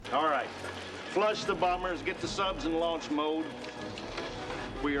Flush the bombers, get the subs in launch mode.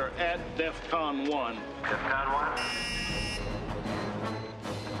 We are at DEFCON 1. DEFCON 1.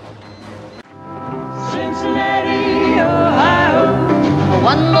 Cincinnati, Ohio.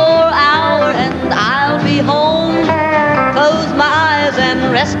 One more hour and I'll be home. Close my eyes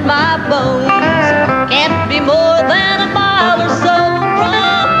and rest my bones. Can't be more than a mile or so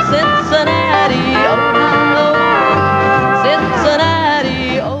from Cincinnati, Ohio.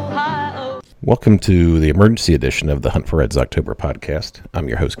 Cincinnati, Ohio. Welcome to the emergency edition of the Hunt for Reds October podcast. I'm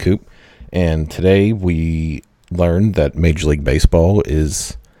your host, Coop, and today we learned that Major League Baseball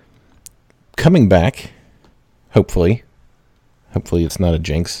is coming back, hopefully. Hopefully it's not a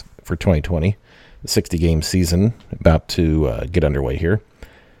jinx for 2020. The 60-game season about to get underway here.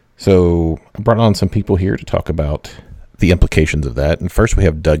 So I brought on some people here to talk about the implications of that. And first we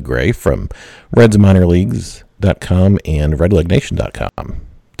have Doug Gray from RedsMinorLeagues.com and RedLegNation.com.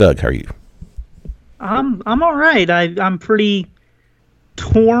 Doug, how are you? I'm all right. I'm pretty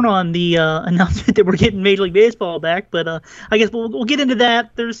torn on the announcement that we're getting Major League Baseball back, but I guess we'll get into that.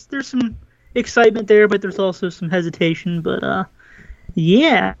 There's some excitement there, but there's also some hesitation. But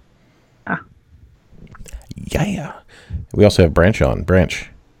yeah. Yeah. We also have Branch on. Branch,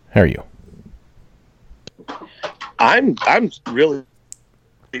 how are you? I'm really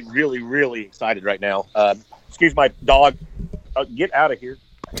excited right now. Excuse my dog. Get out of here.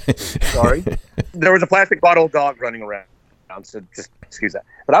 Sorry. There was a plastic bottle dog running around, so just excuse that.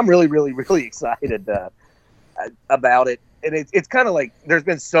 But I'm really excited about it. And it's kind of like there's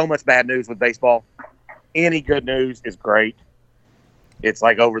been so much bad news with baseball. Any good news is great. It's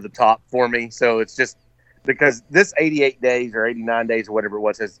like over the top for me. So it's just because this 88 days or 89 days or whatever it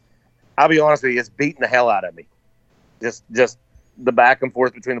was, I'll be honest with you, it's beating the hell out of me. Just the back and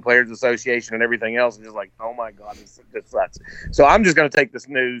forth between the Players Association and everything else is just like, oh my God, this sucks. So I'm just going to take this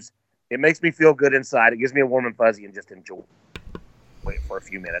news. It makes me feel good inside. It gives me a warm and fuzzy and just enjoy it for a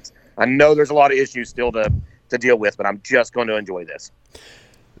few minutes. I know there's a lot of issues still to deal with, but I'm just going to enjoy this.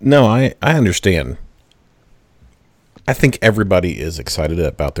 No, I understand. I think everybody is excited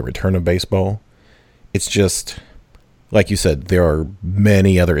about the return of baseball. It's just, like you said, there are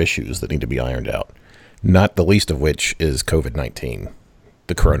many other issues that need to be ironed out, not the least of which is COVID-19,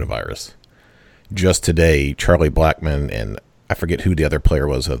 the coronavirus. Just today, Charlie Blackmon and I forget who the other player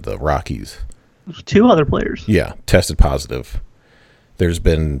was of the Rockies. Two other players. Yeah, tested positive. There's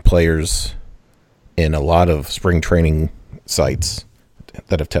been players in a lot of spring training sites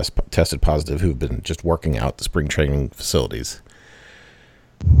that have tested positive who've been just working out the spring training facilities.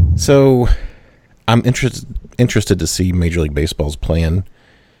 So I'm interested to see Major League Baseball's plan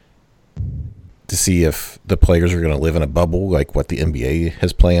to see if the players are going to live in a bubble like what the NBA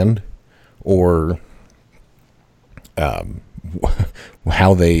has planned, or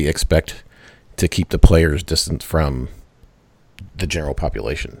how they expect to keep the players distant from the general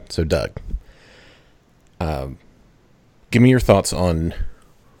population. So, Doug, give me your thoughts on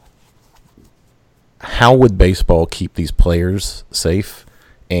how would baseball keep these players safe,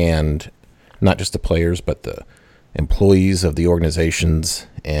 and not just the players, but the employees of the organizations,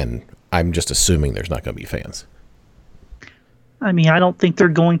 and I'm just assuming there's not going to be fans. I mean, I don't think they're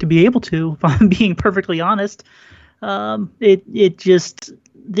going to be able to, if I'm being perfectly honest.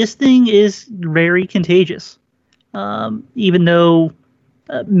 This thing is very contagious. Even though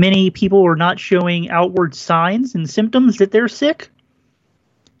many people are not showing outward signs and symptoms that they're sick,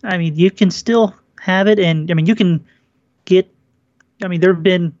 I mean, you can still have it. And I mean, there have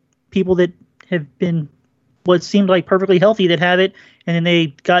been people that have been what seemed like perfectly healthy that have it, and then they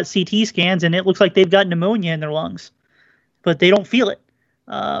got CT scans and it looks like they've got pneumonia in their lungs, but they don't feel it.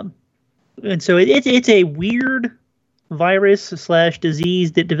 And so it's a weird virus /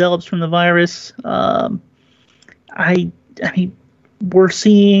 disease that develops from the virus. I mean, we're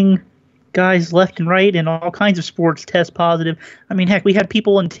seeing guys left and right in all kinds of sports test positive. I mean, heck, we had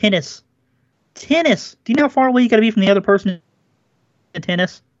people in tennis. Tennis. Do you know how far away you got to be from the other person in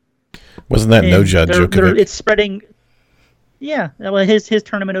tennis? Wasn't that Novak Djokovic? It's spreading. Yeah, well, his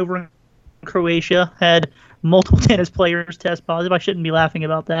tournament over in Croatia had multiple tennis players test positive. I shouldn't be laughing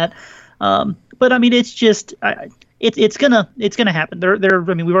about that. But I mean, it's just it's gonna happen.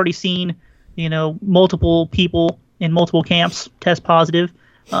 I mean, we've already seen multiple people in multiple camps test positive.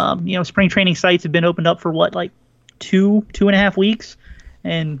 Spring training sites have been opened up for like 2.5 weeks,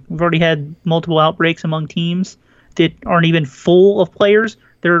 and we've already had multiple outbreaks among teams that aren't even full of players.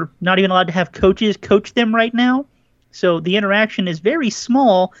 They're not even allowed to have coaches coach them right now. So the interaction is very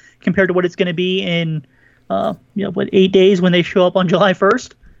small compared to what it's going to be in 8 days when they show up on July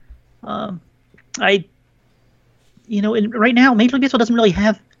 1st. And right now, Major League Baseball doesn't really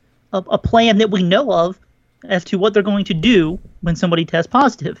have a plan that we know of as to what they're going to do when somebody tests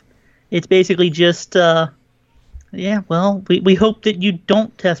positive. It's basically just, we hope that you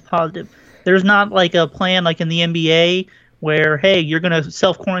don't test positive. There's not like a plan like in the NBA where, hey, you're going to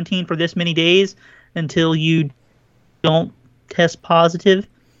self-quarantine for this many days until you don't test positive.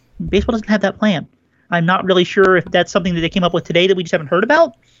 Baseball doesn't have that plan. I'm not really sure if that's something that they came up with today that we just haven't heard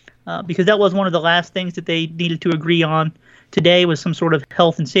about, because that was one of the last things that they needed to agree on today was some sort of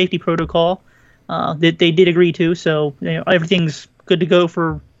health and safety protocol that they did agree to. So everything's good to go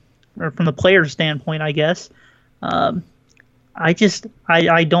from the player's standpoint, I guess. I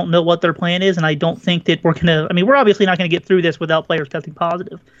don't know what their plan is, and I don't think that we're gonna. I mean, we're obviously not gonna get through this without players testing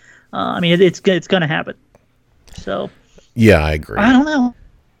positive. It's gonna happen. So. Yeah, I agree. I don't know.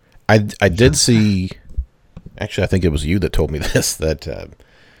 I did see. Actually, I think it was you that told me this, that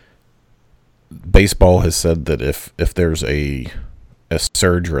baseball has said that if there's a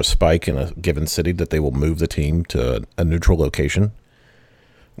surge or a spike in a given city, that they will move the team to a neutral location.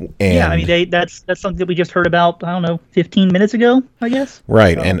 And, yeah, I mean that's something that we just heard about. I don't know, 15 minutes ago, I guess.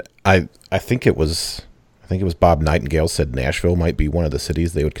 Right, and I think it was Bob Nightingale said Nashville might be one of the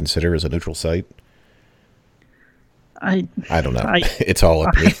cities they would consider as a neutral site. I don't know. It's all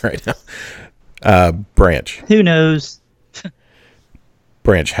up to me right now. Branch. Who knows?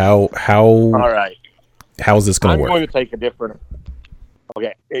 Branch, how All right. How is this going to work? I'm going to take a different.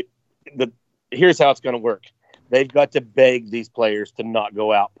 Okay, here's how it's going to work. They've got to beg these players to not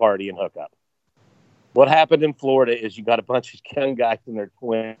go out, party, and hook up. What happened in Florida is you got a bunch of young guys in their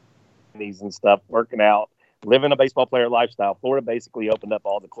 20s and stuff working out, living a baseball player lifestyle. Florida basically opened up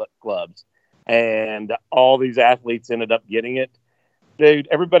all the clubs, and all these athletes ended up getting it. Dude,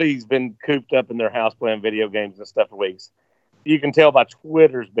 everybody's been cooped up in their house playing video games and stuff for weeks. You can tell by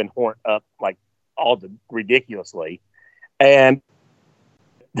Twitter's been horned up like all the ridiculously. And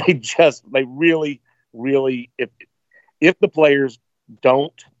they really, if the players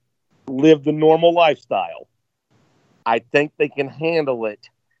don't live the normal lifestyle, I think they can handle it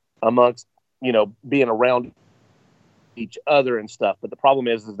amongst, being around each other and stuff. But the problem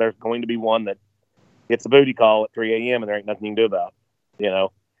is there's going to be one that gets a booty call at 3 a.m. and there ain't nothing you can do about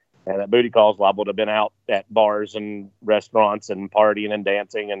it, and that booty call is liable to have been out at bars and restaurants and partying and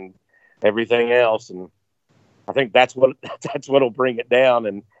dancing and everything else. And I think that's what'll bring it down.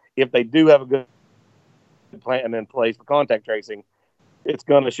 And if they do have a good plan in place for contact tracing, it's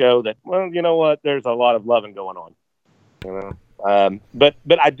going to show that, well, you know what, there's a lot of loving going on, but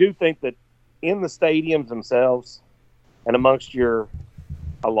I do think that in the stadiums themselves and amongst a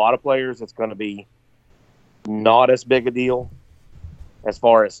lot of players, it's going to be not as big a deal as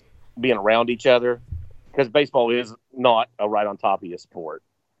far as being around each other, because baseball is not a right on top of you sport.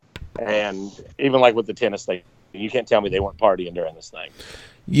 And even like with the tennis thing, you can't tell me they weren't partying during this thing.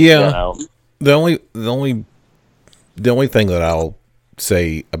 Yeah. The only thing that I'll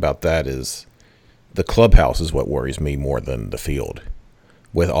say about that is the clubhouse is what worries me more than the field,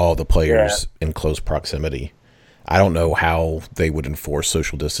 with all the players in close proximity. I don't know how they would enforce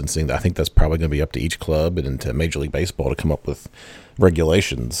social distancing. I think that's probably going to be up to each club and to Major League Baseball to come up with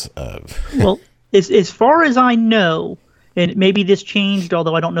regulations. Well, as far as I know, and maybe this changed,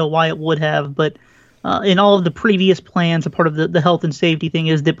 although I don't know why it would have, but in all of the previous plans, a part of the health and safety thing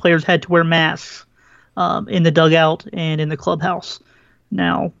is that players had to wear masks in the dugout and in the clubhouse.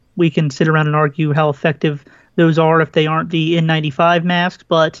 Now, we can sit around and argue how effective those are if they aren't the N95 masks,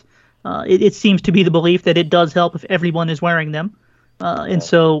 but it seems to be the belief that it does help if everyone is wearing them. And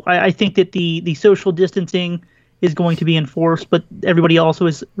so I think that the social distancing is going to be enforced, but everybody also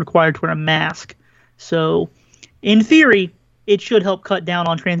is required to wear a mask. So in theory, it should help cut down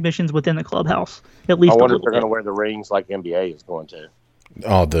on transmissions within the clubhouse, at least. I wonder if they're going to wear the rings like NBA is going to.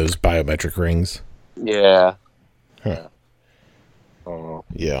 Oh, those biometric rings? Yeah. Huh.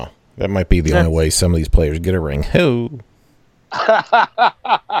 Yeah. That might be the only way some of these players get a ring. Ho!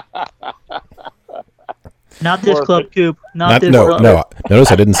 Not this club, Coop. Not this club. No.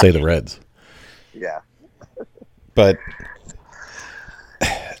 Notice I didn't say the Reds. Yeah. But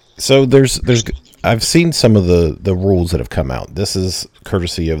so I've seen some of the rules that have come out. This is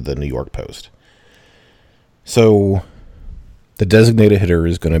courtesy of the New York Post. So the designated hitter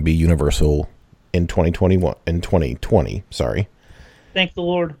is going to be universal in 2020, sorry. Thank the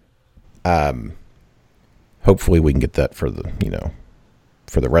Lord. Hopefully we can get that for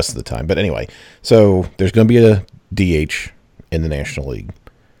the rest of the time. But anyway, so there's going to be a DH in the National League.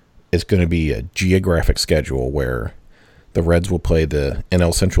 It's going to be a geographic schedule where the Reds will play the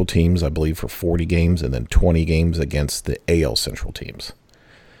NL Central teams, I believe, for 40 games and then 20 games against the AL Central teams.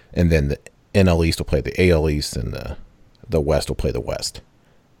 And then the NL East will play the AL East and the West will play the West.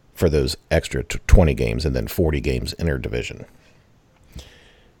 for those extra 20 games and then 40 games interdivision.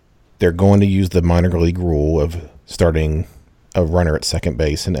 They're going to use the minor league rule of starting a runner at second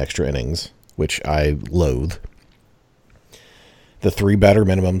base in extra innings, which I loathe. The 3-batter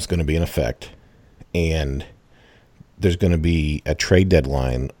minimum is going to be in effect, and there's going to be a trade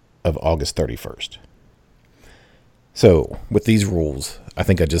deadline of August 31st. So, with these rules, I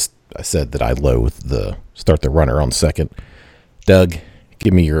think I said that I loathe the start the runner on second. Doug,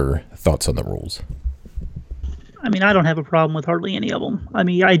 give me your thoughts on the rules. I mean, I don't have a problem with hardly any of them. I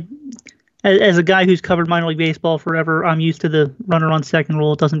mean, as a guy who's covered minor league baseball forever, I'm used to the runner on second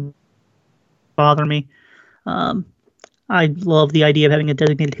rule. It doesn't bother me. I love the idea of having a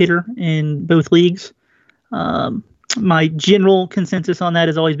designated hitter in both leagues. My general consensus on that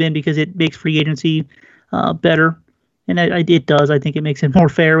has always been because it makes free agency better. And it does. I think it makes it more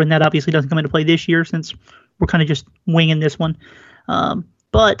fair, and that obviously doesn't come into play this year since we're kind of just winging this one.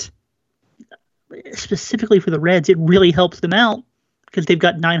 But specifically for the Reds, it really helps them out because they've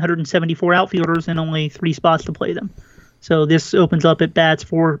got 974 outfielders and only 3 spots to play them. So this opens up at bats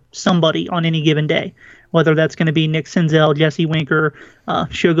for somebody on any given day, whether that's going to be Nick Senzel, Jesse Winker,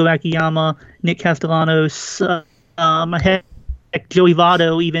 Shogo Akiyama, Nick Castellanos, heck, Joey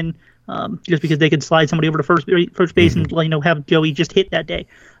Votto even, just because they could slide somebody over to first base and have Joey just hit that day.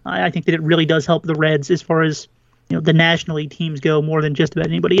 I think that it really does help the Reds as far as the National League teams go more than just about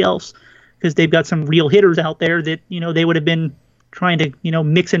anybody else, because they've got some real hitters out there that they would have been trying to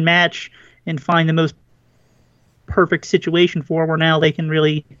mix and match and find the most perfect situation for, where now they can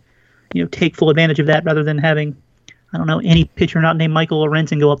really take full advantage of that rather than having any pitcher not named Michael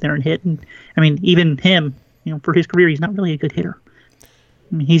Lorenzen go up there and hit. And I mean, even him, for his career, he's not really a good hitter.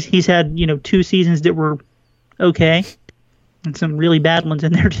 I mean, he's had 2 seasons that were okay and some really bad ones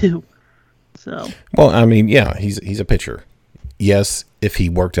in there too. So well, I mean, yeah, he's a pitcher. Yes, if he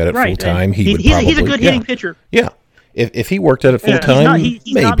worked at it full time, he would probably. He's a good hitting pitcher. Yeah, if he worked at it full time, he's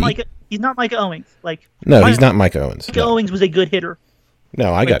maybe. He's not Micah Owings. No, he's not Micah Owens. Micah Owings was a good hitter.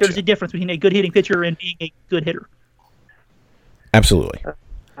 No, I got you. There's a difference between a good hitting pitcher and being a good hitter. Absolutely.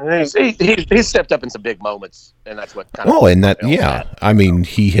 He's stepped up in some big moments, and that's what kind of. Well, and that, yeah, I mean,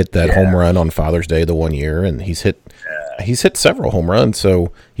 he hit that home run on Father's Day the one year, and he's hit several home runs,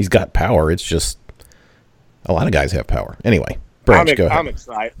 so he's got power. It's just a lot of guys have power. Anyway, Branch, go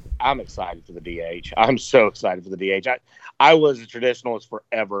ahead. I'm excited for the DH. I'm so excited for the DH. I was a traditionalist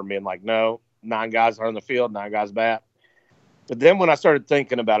forever, being like, no, 9 guys are on the field, 9 guys bat. But then when I started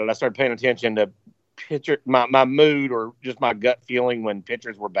thinking about it, I started paying attention to my mood or just my gut feeling when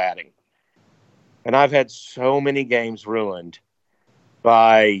pitchers were batting. And I've had so many games ruined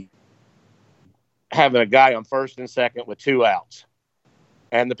by having a guy on first and second with 2 outs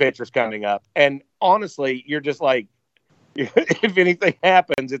and the pitcher's coming up. And honestly, you're just like, if anything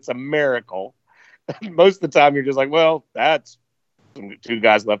happens, it's a miracle. Most of the time you're just like, well, that's 2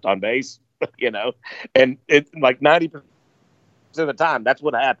 guys left on base, and it's like 90% of the time, that's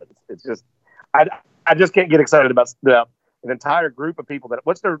what happens. It's just, I just can't get excited about an entire group of people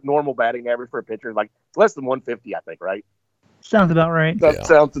what's their normal batting average for a pitcher? Like, it's less than 150, I think, right? Sounds about right.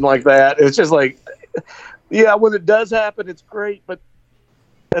 Something like that. It's just like, yeah, when it does happen, it's great, but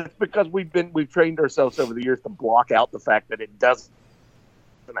it's because we've trained ourselves over the years to block out the fact that it doesn't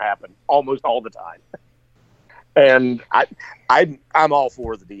happen almost all the time. And I'm all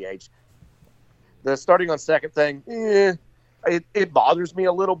for the DH. The starting on second thing, it bothers me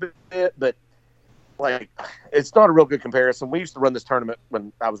a little bit, but it's not a real good comparison. We used to run this tournament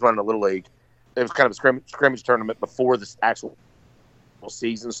when I was running a little league. It was kind of a scrimmage tournament before this actual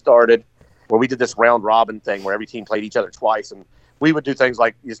season started, where we did this round robin thing where every team played each other twice, and we would do things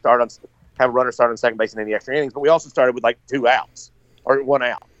like have a runner start on second base in any extra innings, but we also started with 2 outs or 1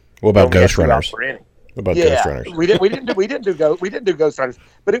 out. What about ghost runners? What about ghost runners? we didn't do ghost runners,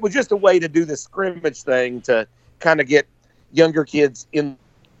 but it was just a way to do this scrimmage thing to kind of get younger kids in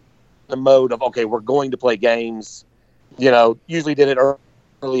the mode of, okay, we're going to play games. Usually did it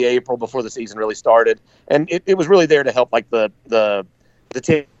early April before the season really started, and it was really there to help the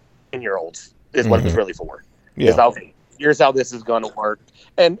 10-year-olds is what it was really for. Yeah. Here's how this is going to work.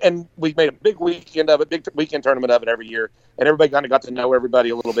 And we made a big weekend of it, big weekend tournament of it every year, and everybody kind of got to know everybody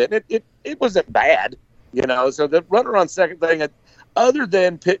a little bit. And it wasn't bad, So the runner on second thing, other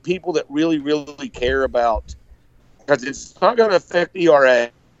than people that really, really care about, because it's not going to affect ERA,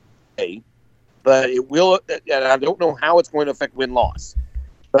 but it will, and I don't know how it's going to affect win-loss.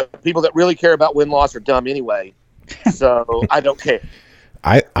 But people that really care about win-loss are dumb anyway, so I don't care.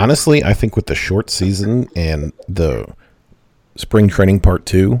 I think with the short season and the spring training part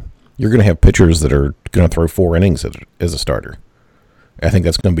 2, you're going to have pitchers that are going to throw 4 innings as a starter. I think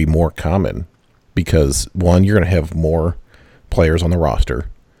that's going to be more common because, one, you're going to have more players on the roster.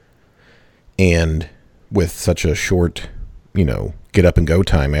 And with such a short, get up and go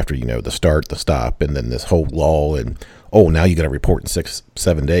time after, the start, the stop, and then this whole lull, and, now you got to report in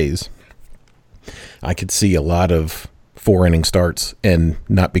 6-7 days. I could see a lot of 4-inning starts, and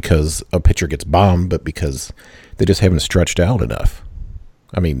not because a pitcher gets bombed, but because they just haven't stretched out enough.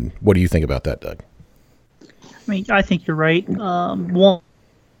 I mean, what do you think about that, Doug? I think you're right.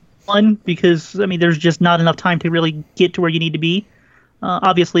 One, because there's just not enough time to really get to where you need to be.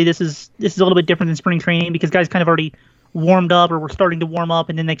 Obviously, this is a little bit different than spring training because guys kind of already warmed up or were starting to warm up,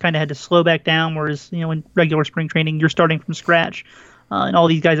 and then they kind of had to slow back down. Whereas in regular spring training, you're starting from scratch, and all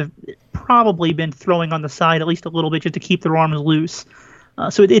these guys have probably been throwing on the side at least a little bit just to keep their arms loose.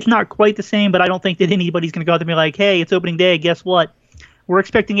 So it's not quite the same, but I don't think that anybody's going to go out there and be like, "Hey, it's opening day. Guess what? We're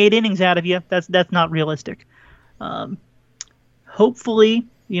expecting 8 innings out of you." That's not realistic. Hopefully,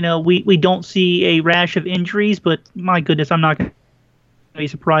 we don't see a rash of injuries, but my goodness, I'm not going to be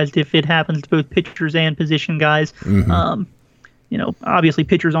surprised if it happens to both pitchers and position guys. Mm-hmm. Obviously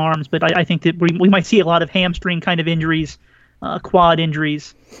pitchers' arms, but I think that we might see a lot of hamstring kind of injuries, quad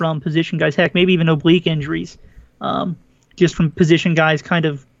injuries from position guys. Heck, maybe even oblique injuries, just from position guys kind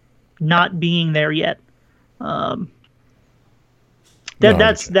of not being there yet.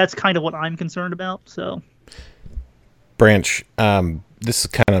 That's kind of what I'm concerned about. So, Branch, this is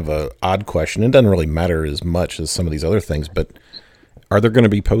kind of a odd question. It doesn't really matter as much as some of these other things, but are there going to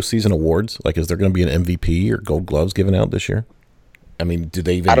be postseason awards? Like, is there going to be an MVP or Gold Gloves given out this year? Do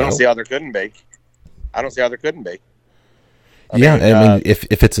they even? I don't see how there couldn't be. I mean,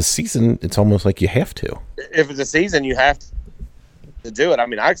 if it's a season, it's almost like you have to. If it's a season, you have to do it.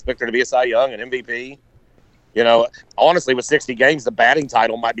 I expect there to be a Cy Young, an MVP. Honestly, with 60 games, the batting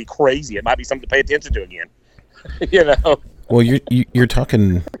title might be crazy. It might be something to pay attention to again. Well, you're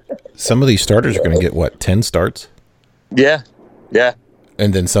talking. Some of these starters are going to get 10 starts. Yeah.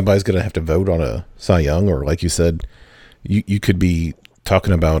 And then somebody's going to have to vote on a Cy Young, or like you said, you could be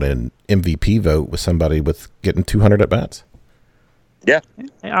talking about an MVP vote with somebody with getting 200 at bats. Yeah,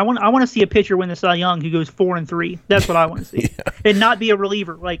 I want to see a pitcher win the Cy Young who goes 4-3. That's what I want to see, and not be a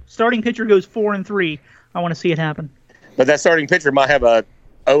reliever. Like starting pitcher goes 4-3. I want to see it happen. But that starting pitcher might have a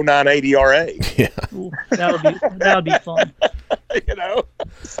 0.98 ERA. Yeah, ooh, that would be fun.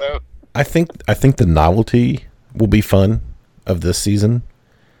 So I think the novelty will be fun of this season.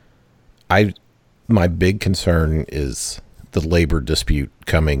 My big concern is the labor dispute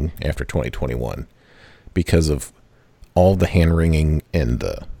coming after 2021 because of all the hand-wringing and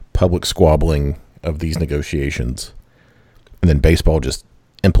the public squabbling of these negotiations, and then baseball just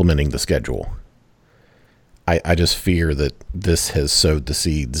implementing the schedule. I just fear that this has sowed the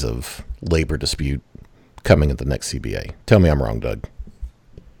seeds of labor dispute coming at the next CBA. Tell me I'm wrong, Doug.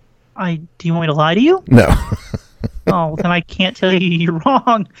 Do you want me to lie to you? No. Oh, then I can't tell you you're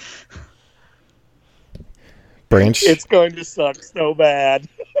wrong. Branch? It's going to suck so bad.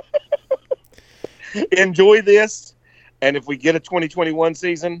 Enjoy this, and if we get a 2021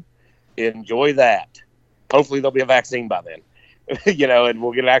 season, enjoy that. Hopefully there'll be a vaccine by then. And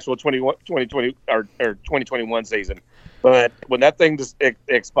we'll get an actual 2020 or 2021 season. But when that thing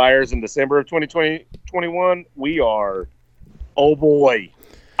expires in December of 2021, we are, oh boy,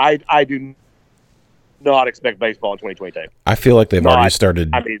 I do not expect baseball in 2022. I feel like they've already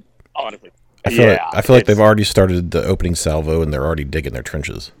started. Honestly, I feel like they've already started the opening salvo, and they're already digging their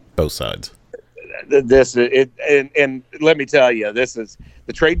trenches, both sides. And let me tell you, the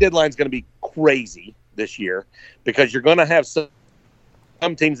trade deadline is going to be crazy this year because you're going to have some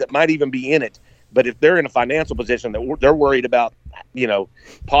teams that might even be in it, but if they're in a financial position that they're worried about,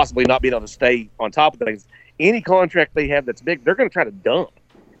 possibly not being able to stay on top of things, any contract they have that's big, they're going to try to dump.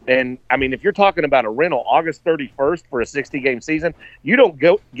 And if you're talking about a rental August 31st for a 60-game season, you don't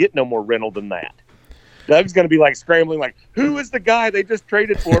get no more rental than that. Doug's going to be scrambling, who is the guy they just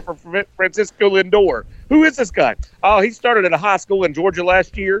traded for Francisco Lindor? Who is this guy? Oh, he started at a high school in Georgia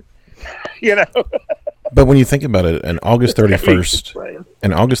last year. But when you think about it, an August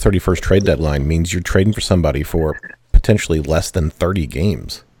 31st trade deadline means you're trading for somebody for potentially less than 30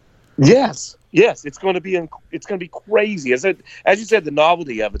 games. Yes, it's going to be crazy. As you said, the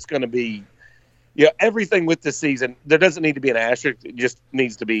novelty of it's going to be, everything with this season. There doesn't need to be an asterisk; it just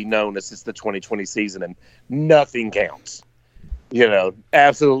needs to be known as it's the 2020 season, and nothing counts.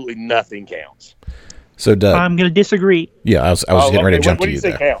 Absolutely nothing counts. So, Doug, I'm going to disagree. Yeah, I was getting ready to jump to you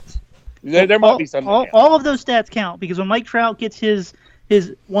there. there. What do you say counts? There might be some. All of those stats count because when Mike Trout gets his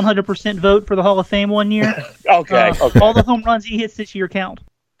 100% vote for the Hall of Fame one year, okay. All the home runs he hits this year count.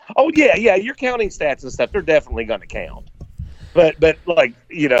 Oh yeah, you're counting stats and stuff. They're definitely going to count. but like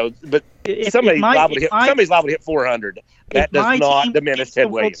but somebody's liable to hit 400. That does not diminish Ted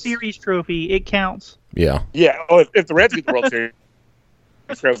Williams. World Series trophy, it counts. Yeah. Yeah. Oh, if the Reds get the World Series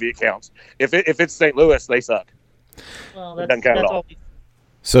trophy, it counts. If it's St. Louis, they suck. Well, it doesn't count at all.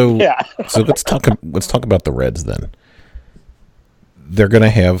 So let's talk about the Reds then. They're going to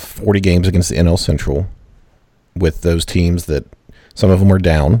have 40 games against the NL Central with those teams that some of them are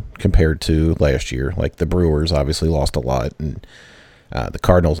down compared to last year. Like the Brewers obviously lost a lot, and the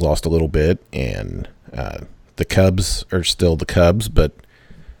Cardinals lost a little bit, and the Cubs are still the Cubs, but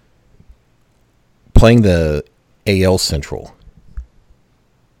playing the AL Central,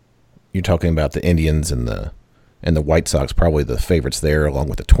 you're talking about the Indians and the White Sox, probably the favorites there, along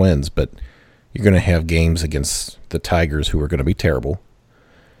with the Twins, but you're going to have games against the Tigers, who are going to be terrible,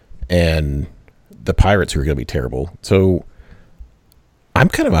 and the Pirates, who are going to be terrible. So I'm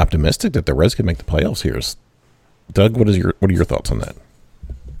kind of optimistic that the Reds can make the playoffs here. Doug, what are your thoughts on that?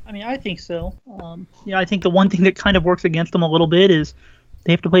 I mean, I think so. I think the one thing that kind of works against them a little bit is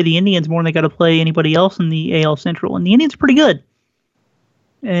they have to play the Indians more than they got to play anybody else in the AL Central, and the Indians are pretty good.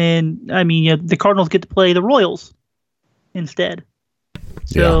 And I mean, the Cardinals get to play the Royals instead.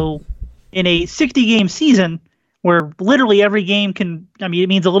 So in a 60-game season, where literally every game it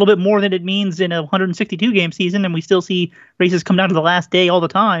means a little bit more than it means in a 162-game season, and we still see races come down to the last day all the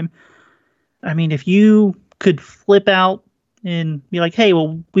time. I mean, if you could flip out and be like, hey,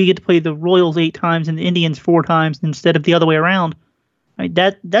 well, we get to play the Royals 8 times and the Indians 4 times instead of the other way around, I mean,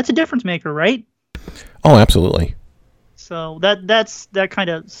 that's a difference maker, right? Oh, absolutely. So that kind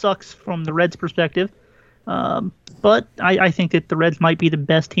of sucks from the Reds' perspective. But I think that the Reds might be the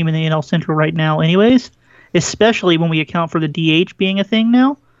best team in the NL Central right now anyways, especially when we account for the DH being a thing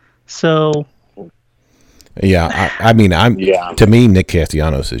now. So yeah, I mean, to me, Nick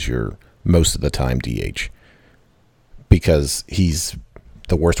Castellanos is your most of the time DH because he's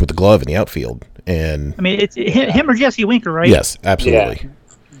the worst with the glove in the outfield. And I mean, it's him or Jesse Winker, right? Yes, absolutely. Yeah.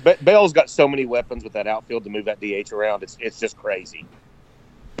 But Bell's got so many weapons with that outfield to move that DH around. It's just crazy.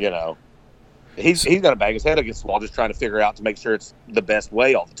 He's going to bang his head against the wall just trying to figure out to make sure it's the best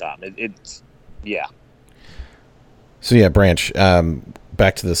way all the time. Yeah. So, yeah, Branch,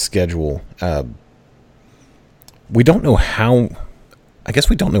 back to the schedule. We don't know how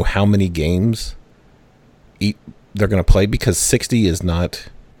many games they're going to play because 60 is not,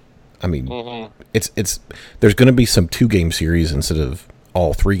 I mean, it's there's going to be some 2-game series instead of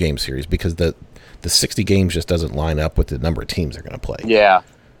all 3-game series because the 60 games just doesn't line up with the number of teams they're going to play. Yeah.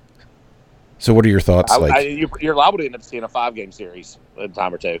 So what are your thoughts? You're liable to end up seeing a 5-game series in a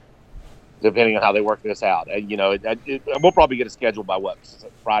time or two, depending on how they work this out. And, we'll probably get a schedule by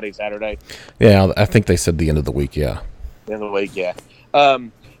Friday, Saturday? Yeah, I think they said the end of the week, yeah. The end of the week, yeah.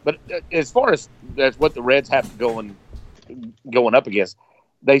 But as far as what the Reds have going up against,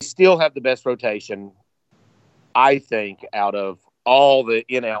 they still have the best rotation, I think, out of all the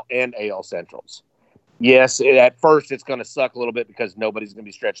NL and AL Centrals. Yes, at first it's going to suck a little bit because nobody's going to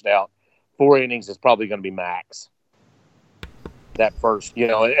be stretched out. 4 innings is probably going to be max. That first,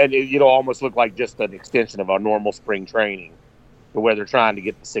 and it'll almost look like just an extension of our normal spring training to where they're trying to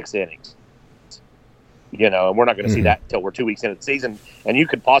get the 6 innings. And we're not going to see that until we're 2 weeks into the season. And you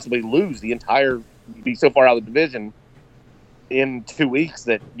could possibly lose be so far out of the division in 2 weeks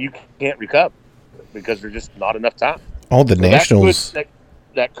that you can't recover because there's just not enough time. All the Nationals.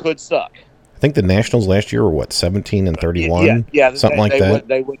 That could suck. I think the Nationals last year were 17-31? Yeah, something like that.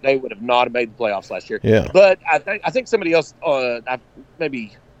 They would have not made the playoffs last year. Yeah. But I think somebody else,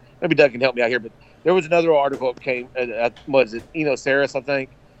 maybe Doug can help me out here, but there was another article that came, was it Eno Saris, I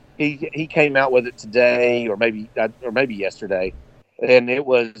think? He came out with it today or maybe yesterday, and it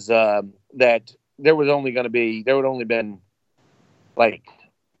was that there would only been, like,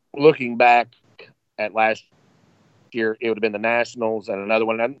 looking back at last year, it would have been the Nationals and another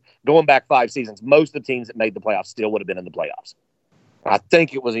one. And going back 5 seasons, most of the teams that made the playoffs still would have been in the playoffs. I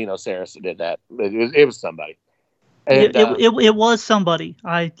think it was Eno Saris that did that. It was somebody. And, it was somebody.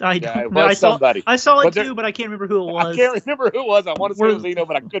 I saw it too, but I can't remember who it was. I can't remember who it was. I want to say it was Eno,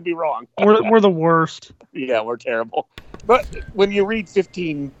 but I could be wrong. We're the worst. Yeah, we're terrible. But when you read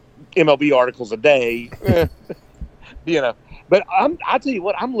 15 MLB articles a day, But I tell you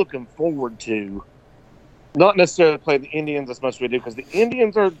what, I'm looking forward to. Not necessarily play the Indians as much as we do, because the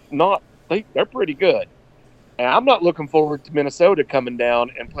Indians are not, they're pretty good. And I'm not looking forward to Minnesota coming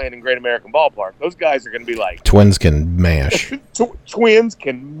down and playing in Great American Ballpark. Those guys are going to be like... Twins can mash. Twins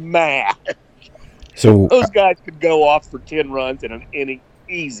can mash. So those guys could go off for 10 runs in an inning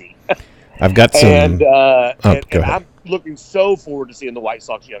easy. I've got some... And I'm looking so forward to seeing the White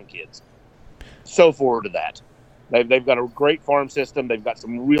Sox young kids. So forward to that. They've got a great farm system. They've got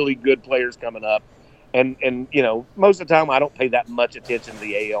some really good players coming up. And most of the time I don't pay that much attention to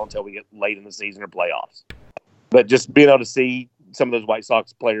the AL until we get late in the season or playoffs. But just being able to see some of those White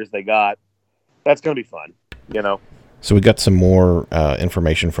Sox players they got, that's going to be fun, So we got some more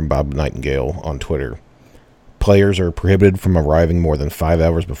information from Bob Nightingale on Twitter. Players are prohibited from arriving more than 5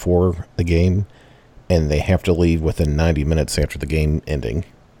 hours before the game, and they have to leave within 90 minutes after the game ending.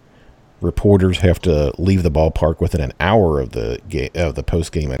 Reporters have to leave the ballpark within an hour of the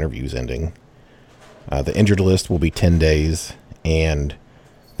post-game interviews ending. The injured list will be 10 days, and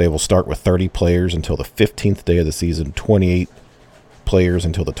they will start with 30 players until the 15th day of the season, 28 players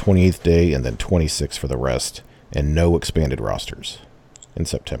until the 28th day, and then 26 for the rest, and no expanded rosters in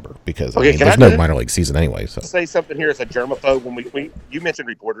September because there's no minor league season anyway. So say something here as a germaphobe. When you mentioned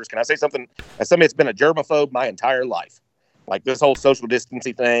reporters, can I say something as somebody that's been a germaphobe my entire life? Like this whole social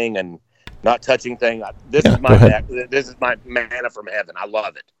distancing thing and not touching thing. This is my manna from heaven. I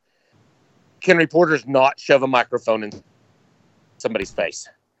love it. Can reporters not shove a microphone in somebody's face?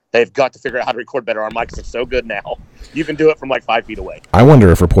 They've got to figure out how to record better. Our mics are so good now. You can do it from like 5 feet away. I wonder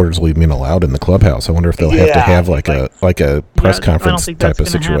if reporters will even be allowed in the clubhouse. I wonder if they'll have to have like a press conference type of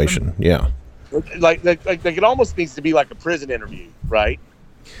situation. Happen. Yeah. Like it almost needs to be like a prison interview, right?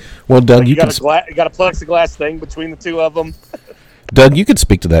 Well, Doug, you got a plexiglass thing between the two of them. Doug, you could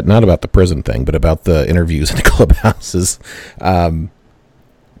speak to that, not about the prison thing, but about the interviews in the clubhouses.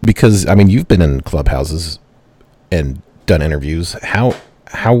 Because, you've been in clubhouses and done interviews. I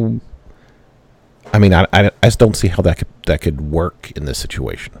just don't see how that could work in this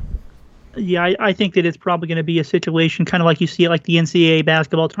situation. Yeah, I think that it's probably going to be a situation kind of like you see it like the NCAA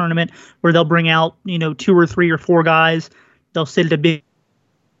basketball tournament where they'll bring out, 2 or 3 or 4 guys. They'll sit at a big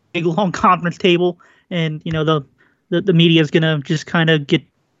long conference table and, the media is going to just kind of get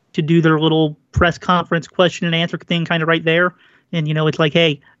to do their little press conference question and answer thing kind of right there. And, it's like,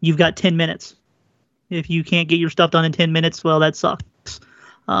 hey, you've got 10 minutes. If you can't get your stuff done in 10 minutes, well, that sucks.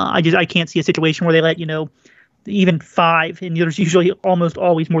 I can't see a situation where they let, even 5, and there's usually almost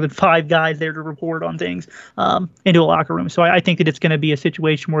always more than 5 guys there to report on things into a locker room. So I think that it's going to be a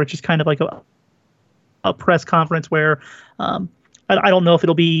situation where it's just kind of like a press conference where I don't know if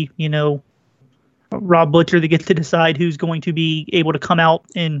it'll be, Rob Butcher that gets to decide who's going to be able to come out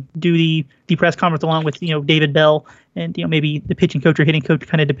and do the press conference along with, David Bell and, maybe the pitching coach or hitting coach,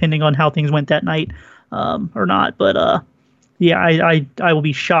 kind of depending on how things went that night or not. But, yeah, I will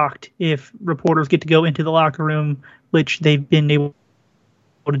be shocked if reporters get to go into the locker room, which they've been able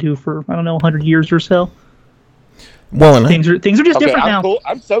to do for, 100 years or so. Well, and things are just different now. Cool.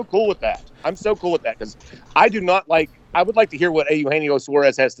 I'm so cool with that. Because I do not I would like to hear what Eugenio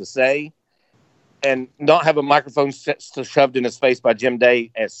Suarez has to say and not have a microphone shoved in his face by Jim Day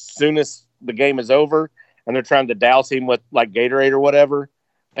as soon as the game is over and they're trying to douse him with like Gatorade or whatever.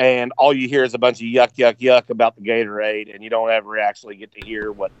 And all you hear is a bunch of yuck about the Gatorade, and you don't ever actually get to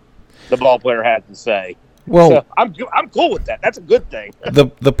hear what the ball player has to say. Well, so I'm cool with that. That's a good thing.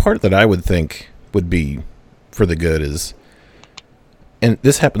 The part that I would think would be for the good is, and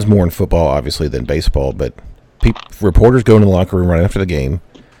this happens more in football, obviously, than baseball, but reporters go into the locker room right after the game.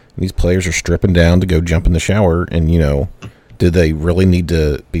 And these players are stripping down to go jump in the shower, and, do they really need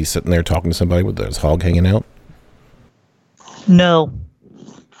to be sitting there talking to somebody with his hog hanging out? No.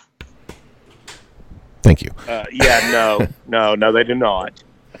 Thank you. No, they do not.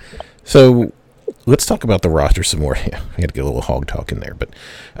 So let's talk about the roster some more. Yeah, I had to get a little hog talk in there, but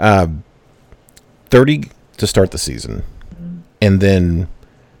 30 to start the season. And then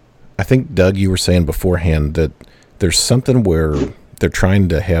I think, Doug, you were saying beforehand that there's something where they're trying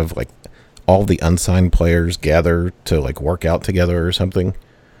to have like all the unsigned players gather to like work out together or something.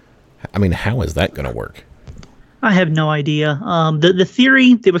 How is that going to work? I have no idea. The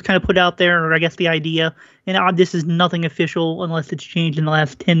theory that was kind of put out there, or I guess the idea, and this is nothing official unless it's changed in the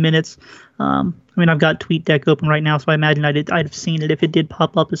last 10 minutes. I've got TweetDeck open right now, so I imagine I'd have seen it if it did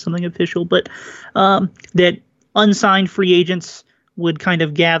pop up as something official. But that unsigned free agents would kind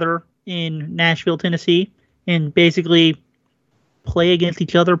of gather in Nashville, Tennessee, and basically play against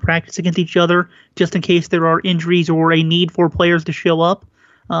each other, practice against each other, just in case there are injuries or a need for players to show up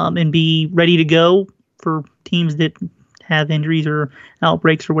and be ready to go for teams that have injuries or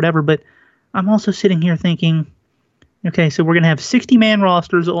outbreaks or whatever. But I'm also sitting here thinking, okay, so we're going to have 60-man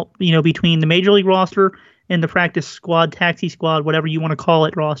rosters, between the major league roster and the practice squad, taxi squad, whatever you want to call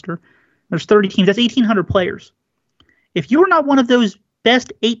it, roster. There's 30 teams. That's 1,800 players. If you're not one of those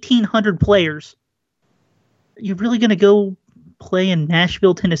best 1,800 players, you're really going to go play in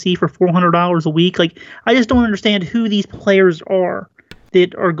Nashville, Tennessee for $400 a week? Like, I just don't understand who these players are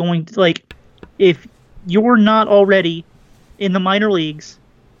that are going to, like, if you're not already in the minor leagues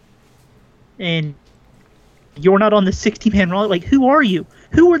and you're not on the 60-man roster, like, who are you?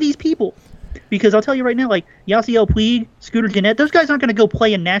 Who are these people? Because I'll tell you right now, like, Yasiel Puig, Scooter Gennett, those guys aren't going to go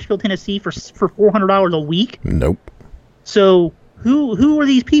play in Nashville, Tennessee for $400 a week. Nope. So who are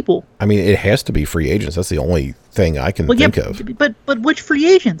these people? I mean, it has to be free agents. That's the only thing I can think of. But which free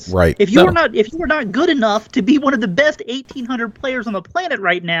agents? Right. If you are not good enough to be one of the best 1,800 players on the planet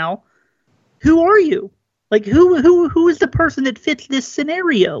right now, who are you? Like, who is the person that fits this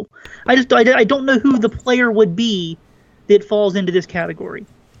scenario? I don't know who the player would be that falls into this category.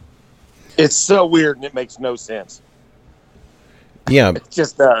 It's so weird and it makes no sense. Yeah. It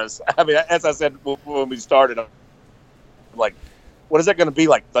just does. I mean, as I said when we started, I'm like, what is that going to be,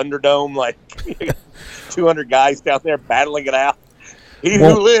 like Thunderdome? Like 200 guys down there battling it out? He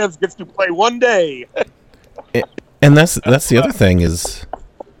who lives gets to play one day. And that's the other thing is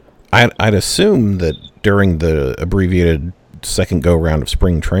I'd assume that during the abbreviated second go-round of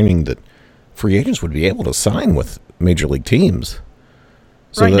spring training that free agents would be able to sign with major league teams.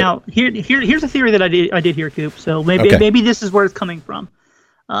 So now, here's a theory that I did hear, Coop. So maybe this is where it's coming from.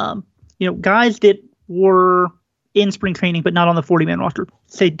 Guys that were in spring training but not on the 40-man roster,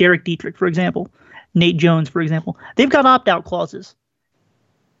 say Derek Dietrich, for example, Nate Jones, for example, they've got opt-out clauses.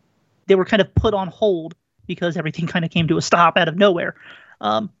 They were kind of put on hold because everything kind of came to a stop out of nowhere.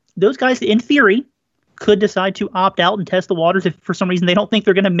 Those guys, in theory, could decide to opt out and test the waters if for some reason they don't think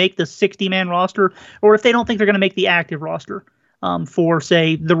they're going to make the 60-man roster, or if they don't think they're going to make the active roster for,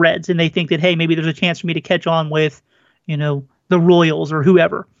 say, the Reds, and they think that, hey, maybe there's a chance for me to catch on with, the Royals or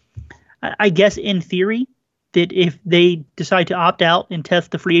whoever. I guess in theory that if they decide to opt out and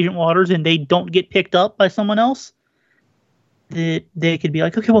test the free agent waters and they don't get picked up by someone else, that they could be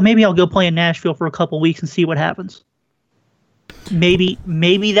like, okay, well, maybe I'll go play in Nashville for a couple weeks and see what happens. Maybe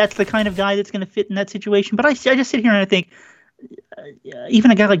that's the kind of guy that's going to fit in that situation. But I just sit here and I think,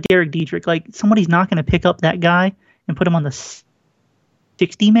 even a guy like Derek Dietrich, like, somebody's not going to pick up that guy and put him on the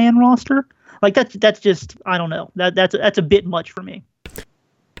 60-man roster. Like, that's just, I don't know. That's a bit much for me.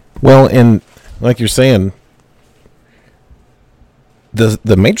 Well, and like you're saying,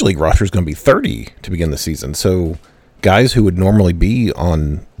 the major league roster is going to be 30 to begin the season. So guys who would normally be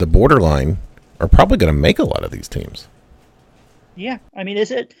on the borderline are probably going to make a lot of these teams. Yeah, I mean,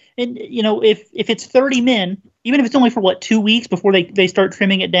 is it? And if it's 30 men, even if it's only for 2 weeks before they start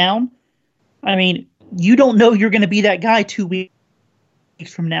trimming it down, I mean, you don't know you're going to be that guy 2 weeks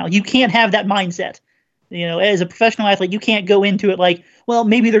from now. You can't have that mindset. As a professional athlete, you can't go into it like, well,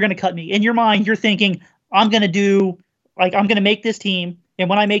 maybe they're going to cut me. In your mind, you're thinking, I'm going to make this team, and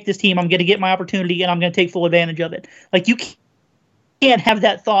when I make this team, I'm going to get my opportunity, and I'm going to take full advantage of it. Like, you can't have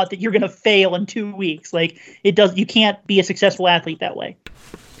that thought that you're going to fail in 2 weeks. Like, you can't be a successful athlete that way.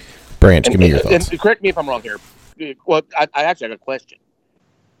 Branch, give me your thoughts. And correct me if I'm wrong here. Well, I actually have a question.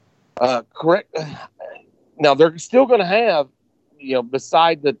 Correct. Now, they're still going to have,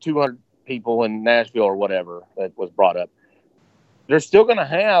 beside the 200 people in Nashville or whatever that was brought up, they're still going to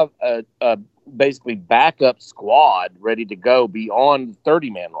have a basically backup squad ready to go beyond the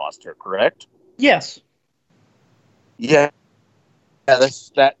 30-man roster, correct? Yes. Yeah. Yeah,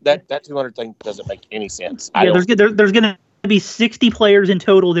 that 200 thing doesn't make any sense. Yeah, there's going to be 60 players in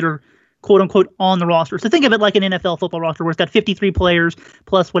total that are quote-unquote on the roster. So think of it like an NFL football roster where it's got 53 players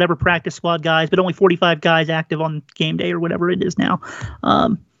plus whatever practice squad guys, but only 45 guys active on game day or whatever it is now.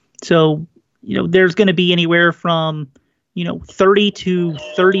 So there's going to be anywhere from 30 to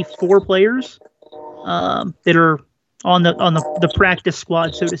 34 players that are on the practice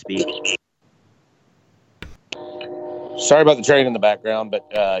squad, so to speak. Sorry about the train in the background, but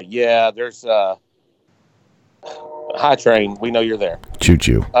there's hi train. We know you're there. Choo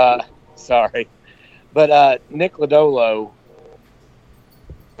choo. Sorry, but Nick Lodolo.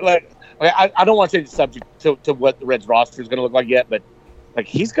 I don't want to change the subject to what the Reds roster is going to look like yet, but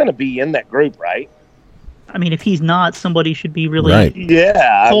he's going to be in that group, right? I mean, if he's not, somebody should be really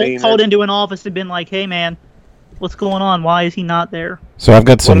called into an office and been like, "Hey, man, what's going on? Why is he not there?" So I've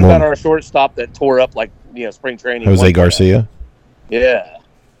got some. What about our shortstop that tore up spring training? Jose Garcia. Yeah.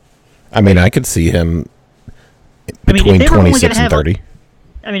 I mean, I could see him between 26 and 30.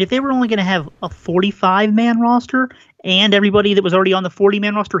 If they were only going to have a 45-man roster and everybody that was already on the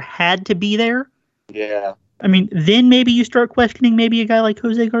 40-man roster had to be there. Yeah. Then maybe you start questioning maybe a guy like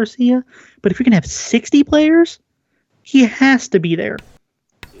Jose Garcia. But if you're going to have 60 players, he has to be there.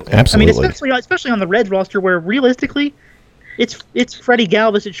 Absolutely. Especially on the Reds roster where realistically, it's Freddie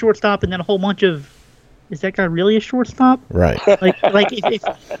Galvis at shortstop and then a whole bunch of. Is that guy really a shortstop? Right. If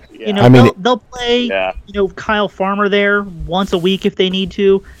You know, I mean, they'll play, Kyle Farmer there once a week if they need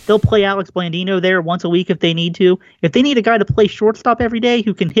to. They'll play Alex Blandino there once a week if they need to. If they need a guy to play shortstop every day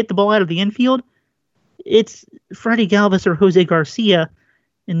who can hit the ball out of the infield, it's Freddie Galvis or Jose Garcia,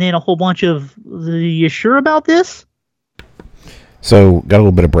 and then a whole bunch of, you sure about this? So, got a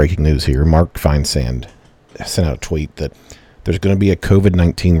little bit of breaking news here. Mark Feinsand sent out a tweet that there's going to be a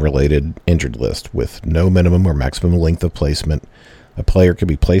COVID-19 related injured list with no minimum or maximum length of placement. A player could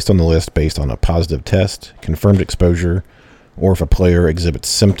be placed on the list based on a positive test, confirmed exposure, or if a player exhibits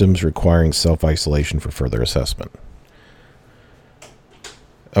symptoms requiring self-isolation for further assessment.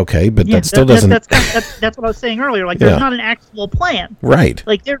 Okay, but that still doesn't... That's what I was saying earlier. Like, there's not an actual plan. Right.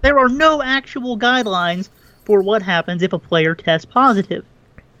 Like, there are no actual guidelines for what happens if a player tests positive.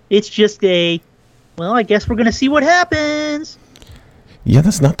 It's just well, I guess we're going to see what happens. Yeah,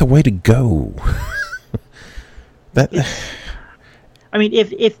 that's not the way to go. I mean,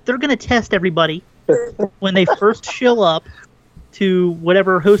 if they're going to test everybody when they first show up to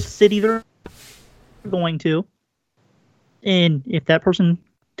whatever host city they're going to, and if that person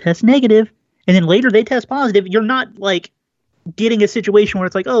tests negative, and then later they test positive, you're not, like, getting a situation where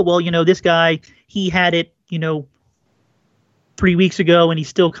it's like, oh, well, this guy, he had it, 3 weeks ago, and he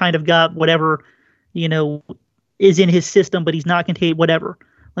still kind of got whatever, is in his system, but he's not contained, whatever.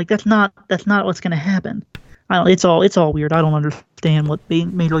 Like, that's not what's going to happen. It's all weird. I don't understand what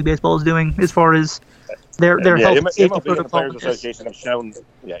Major League Baseball is doing as far as their health and safety protocol. MLB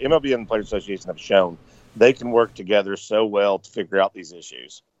and the Players Association have shown they can work together so well to figure out these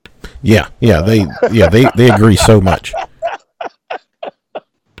issues. Yeah, they agree so much.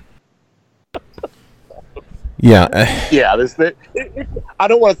 Yeah. I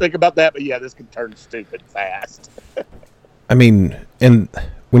don't want to think about that, but this can turn stupid fast. I mean, and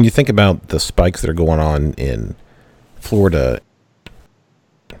when you think about the spikes that are going on in Florida,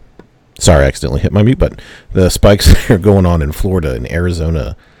 sorry, I accidentally hit my mute button. The spikes that are going on in Florida and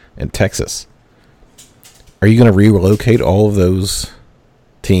Arizona and Texas, are you going to relocate all of those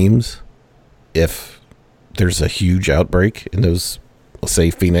teams if there's a huge outbreak in those, let's say,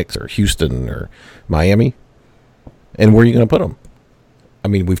 Phoenix or Houston or Miami? And where are you going to put them? I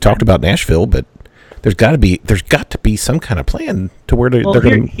mean, we've talked about Nashville, but there's got to be some kind of plan to where they're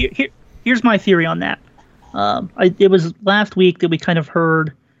going to. Here's my theory on that. It was last week that we kind of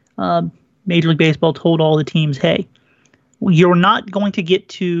heard Major League Baseball told all the teams, hey, you're not going to get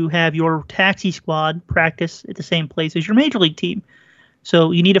to have your taxi squad practice at the same place as your Major League team.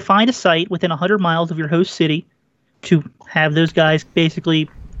 So you need to find a site within 100 miles of your host city to have those guys basically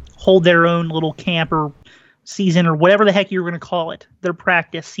hold their own little camp or season or whatever the heck you're going to call it, their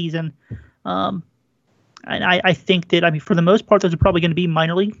practice season. And I think that, for the most part, those are probably going to be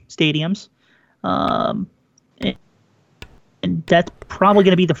minor league stadiums. And that's probably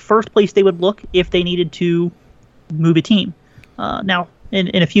going to be the first place they would look if they needed to move a team. Now,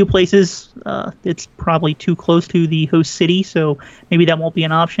 in a few places, it's probably too close to the host city, so maybe that won't be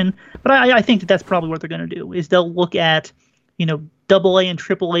an option. But I think that that's probably what they're going to do, is they'll look at, AA and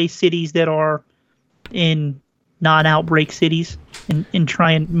AAA cities that are in non-outbreak cities and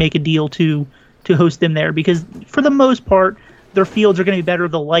try and make a deal to host them there, because for the most part their fields are going to be better.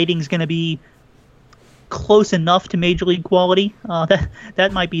 The lighting's going to be close enough to major league quality.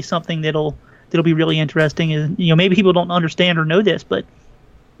 That might be something that'll be really interesting. And maybe people don't understand or know this, but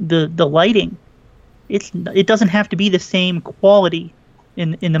the lighting, it doesn't have to be the same quality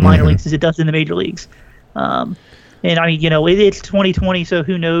in the minor leagues as it does in the major leagues. And it's 2020, so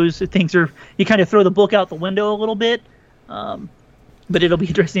who knows? Things are, you kind of throw the book out the window a little bit. But it'll be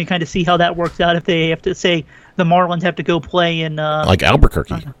interesting to kind of see how that works out if they have to, say, the Marlins have to go play in like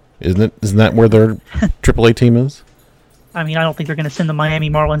Albuquerque. Isn't that where their AAA team is? I don't think they're going to send the Miami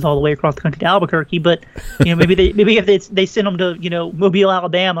Marlins all the way across the country to Albuquerque, but maybe if they send them to Mobile,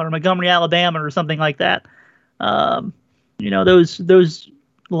 Alabama, or Montgomery, Alabama, or something like that. Those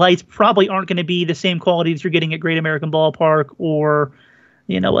lights probably aren't going to be the same quality that you're getting at Great American Ballpark or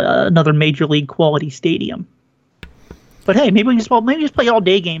another major league quality stadium. But hey, maybe just play all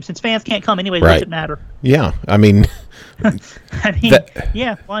day games since fans can't come anyways. Right. Doesn't matter. Yeah,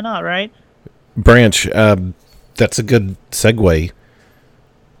 yeah, why not, right? Branch, that's a good segue.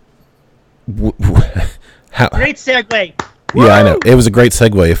 Great segue. Yeah, I know. It was a great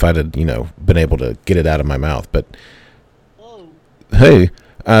segue if I'd have, been able to get it out of my mouth. But hey,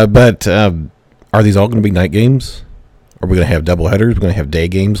 are these all going to be night games? Are we going to have double headers? We're going to have day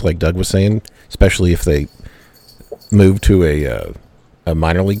games, like Doug was saying, especially if they move to a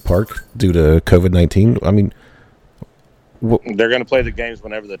minor league park due to COVID-19. They're going to play the games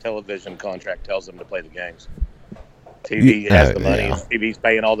whenever the television contract tells them to play the games. TV has the money. Yeah. TV's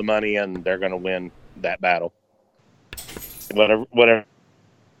paying all the money, and they're going to win that battle. Whatever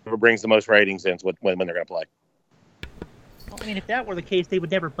brings the most ratings in is when they're going to play. I mean, if that were the case, they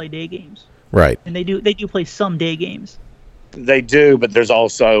would never play day games. Right. And they do play some day games. They do, but there's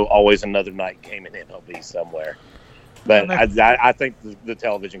also always another night game in MLB somewhere. But I think the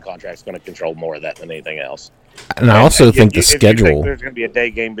television contract is going to control more of that than anything else. And I also think the if schedule. you think there's going to be a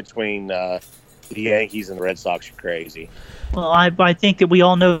day game between the Yankees and the Red Sox, you're crazy. Well, I think that we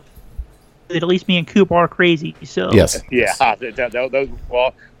all know that at least me and Coop are crazy. So Yes. Yeah, those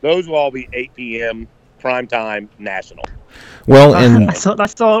will all be 8 p.m. primetime national. Well, and I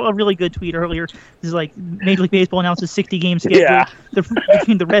saw a really good tweet earlier. This is like Major League Baseball announces 60 game schedule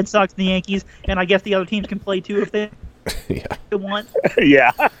between the Red Sox and the Yankees, and I guess the other teams can play too if they want.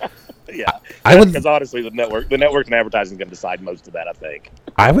 Yeah. I would, because honestly, the network and advertising is going to decide most of that. I think.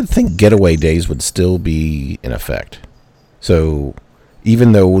 I would think getaway days would still be in effect. So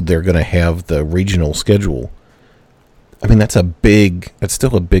even though they're going to have the regional schedule, I mean that's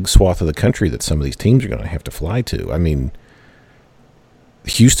still a big swath of the country that some of these teams are going to have to fly to. I mean,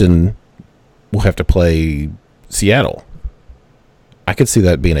 Houston will have to play Seattle. I could see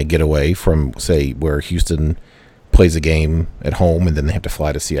that being a getaway from, say, where Houston plays a game at home and then they have to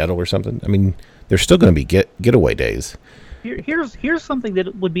fly to Seattle or something. I mean, there's still going to be getaway days. Here's something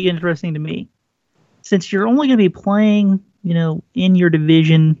that would be interesting to me. Since you're only going to be playing, in your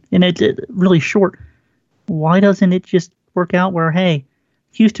division, and it's really short, why doesn't it just work out where, hey,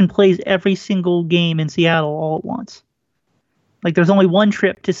 Houston plays every single game in Seattle all at once? Like, there's only one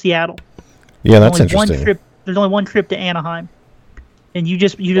trip to Seattle. Yeah, that's interesting. There's only one trip to Anaheim, and you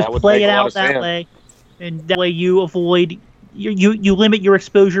just play it out that way, and that way you avoid you limit your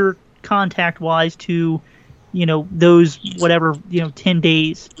exposure contact wise to, those 10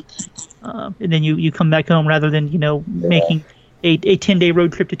 days, and then you come back home rather than making a 10-day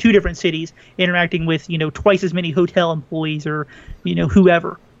road trip to two different cities, interacting with twice as many hotel employees or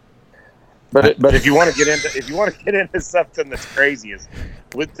whoever. But if you want to get into something that's crazy, is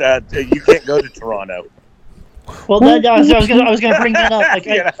with you can't go to Toronto. Well, I was going to bring that up. Like,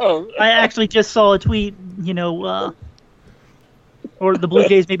 I actually just saw a tweet. Or the Blue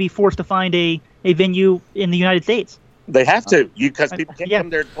Jays may be forced to find a venue in the United States. They have to, because people can't come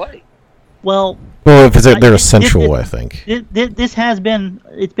there to play. Well, if they're essential, I think.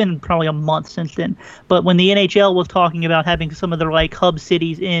 It's been probably a month since then. But when the NHL was talking about having some of their hub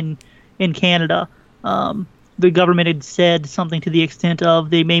cities in Canada, the government had said something to the extent of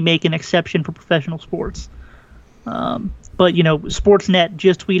they may make an exception for professional sports. But Sportsnet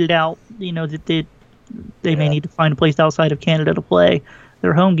just tweeted out that they may need to find a place outside of Canada to play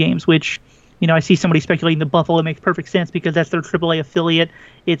their home games, which I see somebody speculating that Buffalo makes perfect sense because that's their AAA affiliate.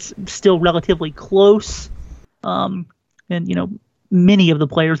 It's still relatively close, and many of the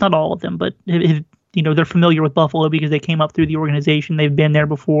players, not all of them, but they're familiar with Buffalo because they came up through the organization. They've been there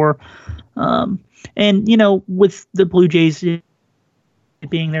before, and with the Blue Jays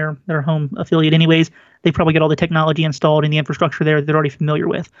being their home affiliate, anyways, they probably get all the technology installed and the infrastructure there that they're already familiar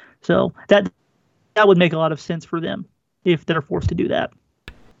with. So that would make a lot of sense for them if they're forced to do that.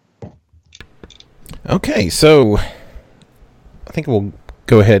 Okay, so I think we'll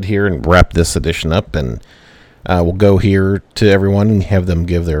go ahead here and wrap this edition up, and we'll go here to everyone and have them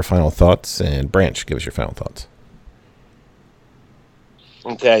give their final thoughts. And Branch, give us your final thoughts.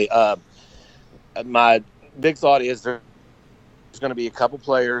 Okay, my big thought is there's going to be a couple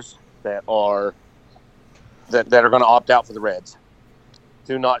players that are going to opt out for the Reds.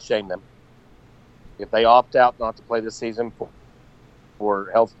 Do not shame them. If they opt out not to play this season for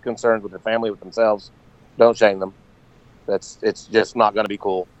health concerns with their family, with themselves, don't shame them. It's just not going to be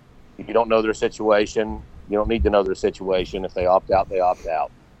cool. You don't know their situation. You don't need to know their situation. If they opt out, they opt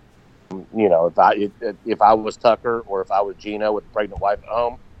out. If I was Tucker or if I was Gino with a pregnant wife at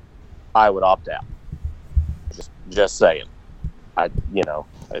home, I would opt out. Just saying.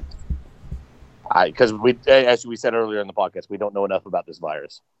 Because as we said earlier in the podcast, we don't know enough about this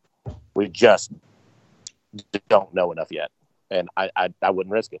virus. We just don't know enough yet, and I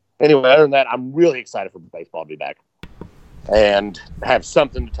wouldn't risk it. Anyway, other than that, I'm really excited for baseball to be back and have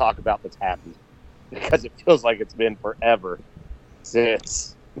something to talk about that's happy, because it feels like it's been forever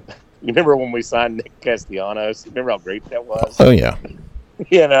since. You remember when we signed Nick Castellanos? Remember how great that was? Oh yeah.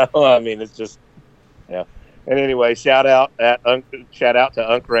 It's just yeah. And anyway, shout out to Unc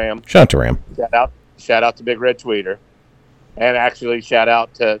Ram. Shout out to Ram. Shout out to Big Red Tweeter. And actually, shout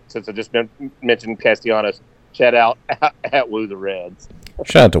out to, since I just mentioned Castellanos, shout out at Woo the Reds.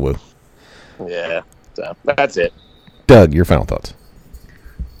 Shout out to Woo. Yeah, so that's it. Doug, your final thoughts.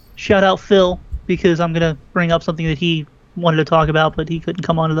 Shout out Phil. because I'm going to bring up something that he wanted to talk about, but he couldn't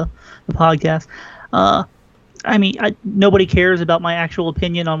come onto the podcast. I mean, nobody cares about my actual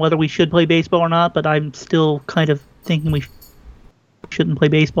opinion on whether we should play baseball or not, but I'm still kind of thinking we shouldn't play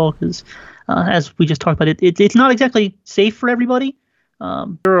baseball because, as we just talked about, it's not exactly safe for everybody.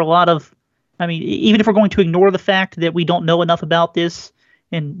 There are a lot of, I mean, even if we're going to ignore the fact that we don't know enough about this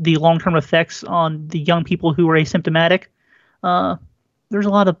and the long-term effects on the young people who are asymptomatic, there's a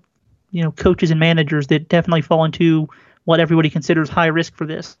lot of, coaches and managers that definitely fall into what everybody considers high risk for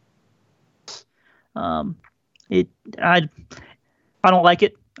this. I don't like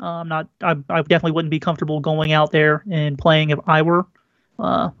it. I definitely wouldn't be comfortable going out there and playing if I were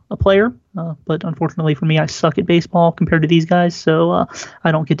a player. But unfortunately for me, I suck at baseball compared to these guys, so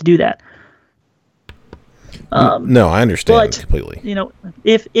I don't get to do that. No, I understand completely.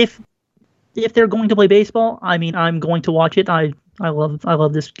 If they're going to play baseball, I mean, I'm going to watch it. I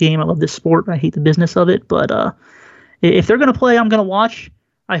love this game. I love this sport. I hate the business of it. But if they're going to play, I'm going to watch.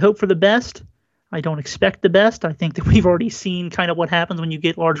 I hope for the best. I don't expect the best. I think that we've already seen kind of what happens when you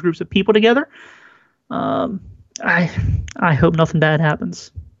get large groups of people together. I hope nothing bad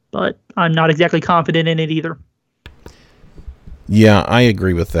happens, but I'm not exactly confident in it either. Yeah, I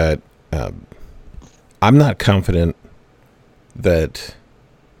agree with that. I'm not confident that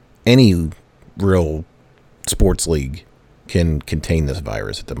any real sports league can contain this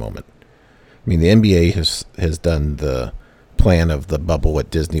virus at the moment. I mean, the NBA has done the plan of the bubble at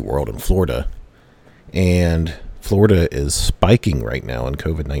Disney World in Florida, and Florida is spiking right now in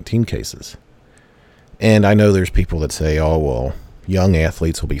COVID-19 cases. And I know there's people that say, oh, well, young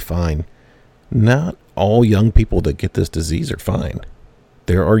athletes will be fine. Not all young people that get this disease are fine.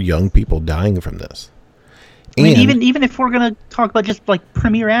 There are young people dying from this. I mean, even if we're going to talk about just like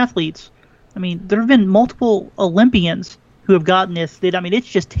premier athletes, I mean, there have been multiple Olympians who have gotten this. It's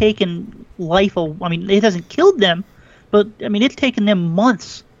just taken life. I mean, it hasn't killed them, but I mean, it's taken them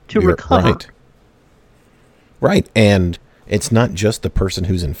months to recover. Right. And it's not just the person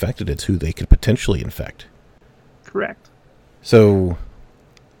who's infected, it's who they could potentially infect. Correct. So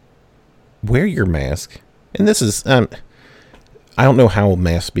wear your mask. And this is, I don't know how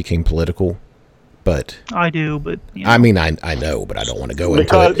masks became political, but I do, but I mean, I know, but I don't want to go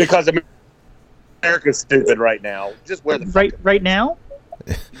into it. Because America's stupid right now. Just wear the right now?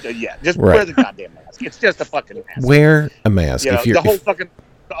 Yeah, just wear the goddamn mask. It's just a fucking mask. Wear a mask.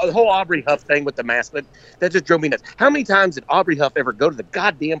 The whole Aubrey Huff thing with the mask, that just drove me nuts. How many times did Aubrey Huff ever go to the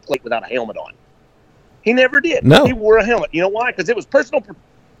goddamn plate without a helmet on? He never did. No. He wore a helmet. You know why? Because it was personal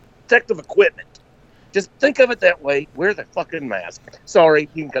protective equipment. Just think of it that way. Wear the fucking mask. Sorry.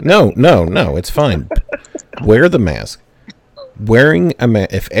 You can cut No, it's fine. Wear the mask. Wearing a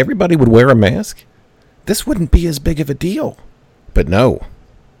mask. If everybody would wear a mask, this wouldn't be as big of a deal. But no,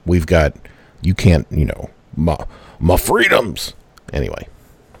 we've got, you can't, my freedoms. Anyway,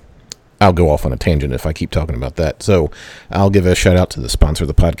 I'll go off on a tangent if I keep talking about that. So I'll give a shout out to the sponsor of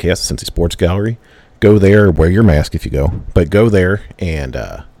the podcast, Cincy Sports Gallery. Go there, wear your mask if you go, but go there and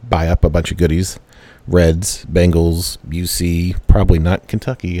buy up a bunch of goodies. Reds, Bengals, UC, probably not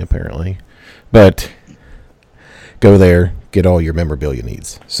Kentucky, apparently. But go there, get all your memorabilia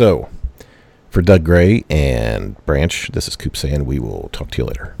needs. So, for Doug Gray and Branch, this is Coop saying we will talk to you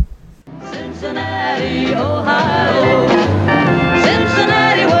later. Cincinnati, Ohio.